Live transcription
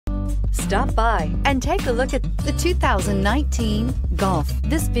Stop by and take a look at the 2019 Golf.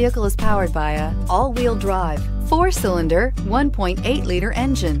 This vehicle is powered by a all-wheel drive, 4-cylinder, 1.8-liter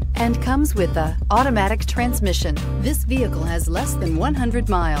engine and comes with a automatic transmission. This vehicle has less than 100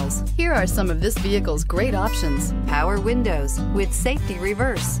 miles. Here are some of this vehicle's great options: power windows with safety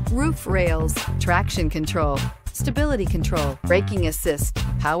reverse, roof rails, traction control, stability control, braking assist,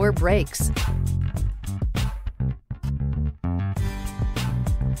 power brakes.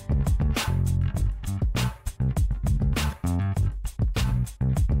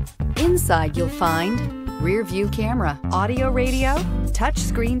 Inside you'll find rear view camera, audio radio,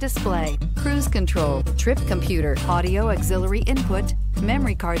 touchscreen display, cruise control, trip computer, audio auxiliary input,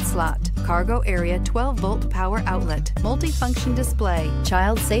 memory card slot, cargo area 12-volt power outlet, multifunction display,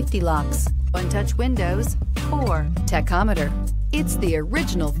 child safety locks, one-touch windows, 4 tachometer. It's the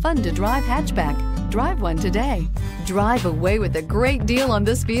original fun-to-drive hatchback. Drive one today. Drive away with a great deal on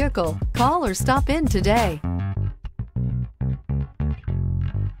this vehicle. Call or stop in today.